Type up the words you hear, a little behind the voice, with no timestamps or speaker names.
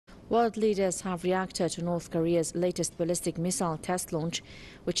World leaders have reacted to North Korea's latest ballistic missile test launch,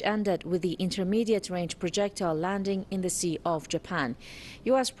 which ended with the intermediate-range projectile landing in the Sea of Japan.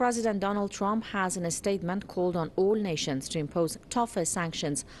 U.S. President Donald Trump has in a statement called on all nations to impose tougher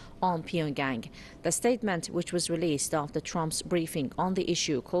sanctions on Pyongyang. The statement, which was released after Trump's briefing on the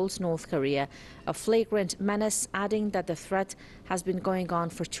issue, calls North Korea a flagrant menace, adding that the threat has been going on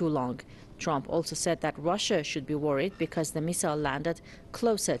for too long. Trump also said that Russia should be worried because the missile landed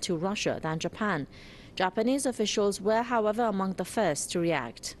closer to Russia than Japan. Japanese officials were, however, among the first to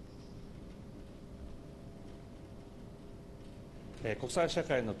react.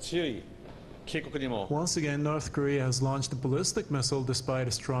 Once again, North Korea has launched a ballistic missile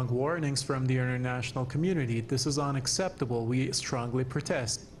despite strong warnings from the international community. This is unacceptable. We strongly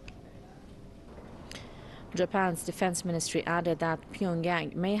protest. Japan's defense ministry added that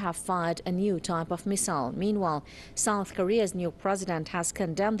Pyongyang may have fired a new type of missile. Meanwhile, South Korea's new president has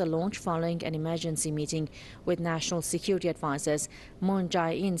condemned the launch following an emergency meeting with national security advisors. Moon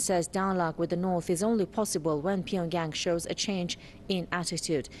Jae-in says dialogue with the North is only possible when Pyongyang shows a change in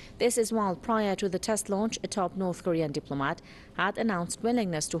attitude. This is while prior to the test launch, a top North Korean diplomat had announced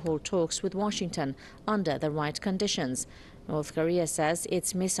willingness to hold talks with Washington under the right conditions. North Korea says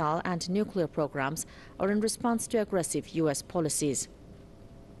its missile and nuclear programs are in response to aggressive U.S. policies.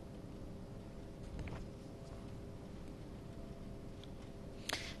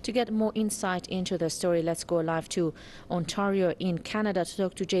 To get more insight into the story, let's go live to Ontario in Canada to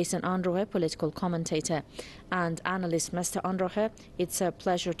talk to Jason Unruhe, political commentator and analyst. Mr. Unruhe, it's a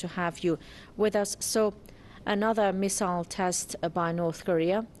pleasure to have you with us. So, another missile test by North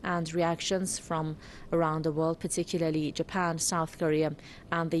Korea and reactions from around the world, particularly Japan, South Korea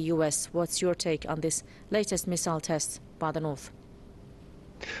and the U.S. What's your take on this latest missile test by the North?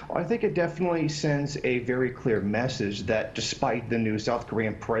 I think it definitely sends a very clear message that despite the new South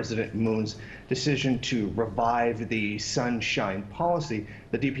Korean President Moon's decision to revive the sunshine policy,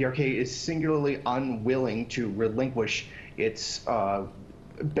 the DPRK is singularly unwilling to relinquish its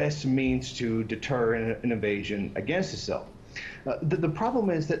best means to deter an invasion against itself. The problem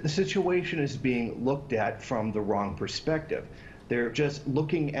is that the situation is being looked at from the wrong perspective. They're just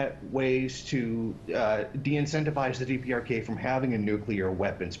looking at ways to de-incentivize the DPRK from having a nuclear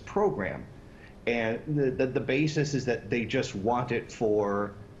weapons program. And the basis is that they just want it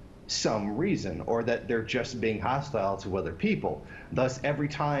for some reason, or that they're just being hostile to other people. Thus, every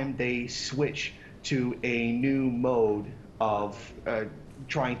time they switch to a new mode of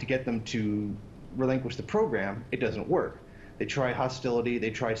trying to get them to relinquish the program, it doesn't work. They try hostility,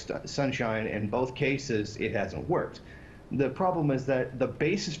 they try sunshine. In both cases, it hasn't worked. The problem is that the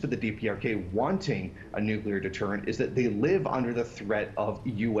basis for the DPRK wanting a nuclear deterrent is that they live under the threat of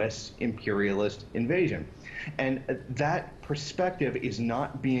U.S. imperialist invasion. And that perspective is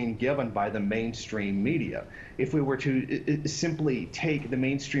not being given by the mainstream media. If we were to simply take the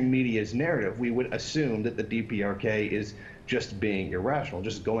mainstream media's narrative, we would assume that the DPRK is just being irrational,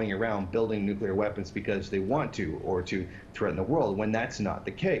 just going around building nuclear weapons because they want to, or to threaten the world, when that's not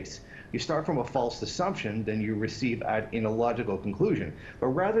the case. You start from a false assumption, then you receive an illogical conclusion. But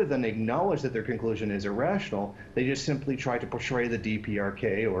rather than acknowledge that their conclusion is irrational, they just simply try to portray the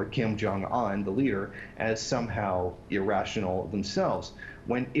DPRK or Kim Jong-un, the leader, as somehow irrational themselves.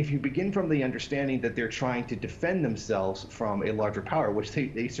 When if you begin from the understanding that they're trying to defend themselves from a larger power, which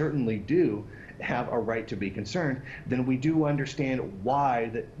they certainly do have a right to be concerned, then we do understand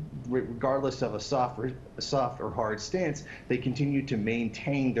why, that regardless of a soft or hard stance, they continue to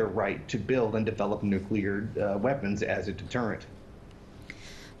maintain their right to build and develop nuclear weapons as a deterrent.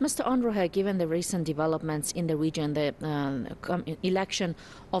 Mr. Unruhe, given the recent developments in the region, the election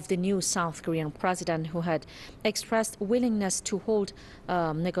of the new South Korean president, who had expressed willingness to hold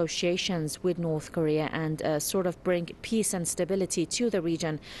negotiations with North Korea and sort of bring peace and stability to the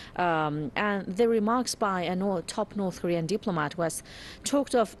region, and the remarks by a top North Korean diplomat who has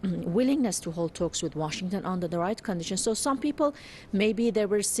talked of willingness to hold talks with Washington under the right conditions. So some people, maybe they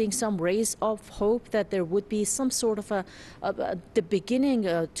were seeing some rays of hope that there would be some sort of the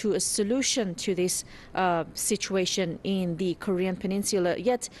beginning to a solution to this situation in the Korean Peninsula.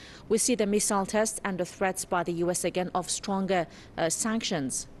 Yet we see the missile tests and the threats by the U.S. again of stronger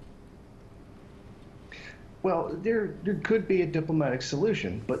sanctions. Well, there could be a diplomatic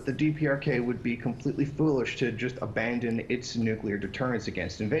solution, but the DPRK would be completely foolish to just abandon its nuclear deterrence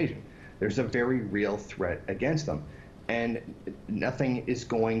against invasion. There's a very real threat against them, and nothing is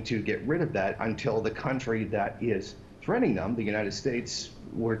going to get rid of that until the country that is threatening them, the United States,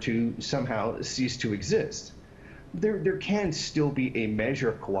 were to somehow cease to exist. There can still be a measure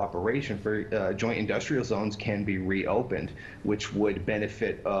of cooperation for joint industrial zones can be reopened, which would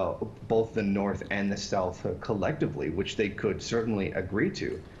benefit both the North and the South collectively, which they could certainly agree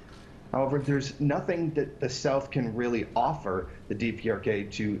to. However, there's nothing that the South can really offer the DPRK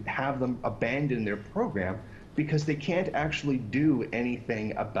to have them abandon their program because they can't actually do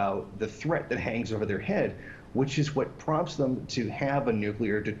anything about the threat that hangs over their head, which is what prompts them to have a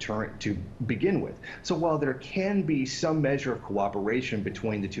nuclear deterrent to begin with. So while there can be some measure of cooperation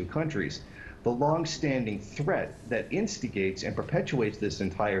between the two countries, the long-standing threat that instigates and perpetuates this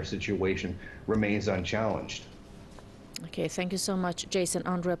entire situation remains unchallenged. Okay, thank you so much, Jason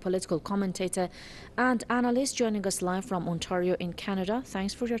Unruhe, political commentator and analyst joining us live from Ontario in Canada.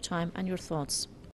 Thanks for your time and your thoughts.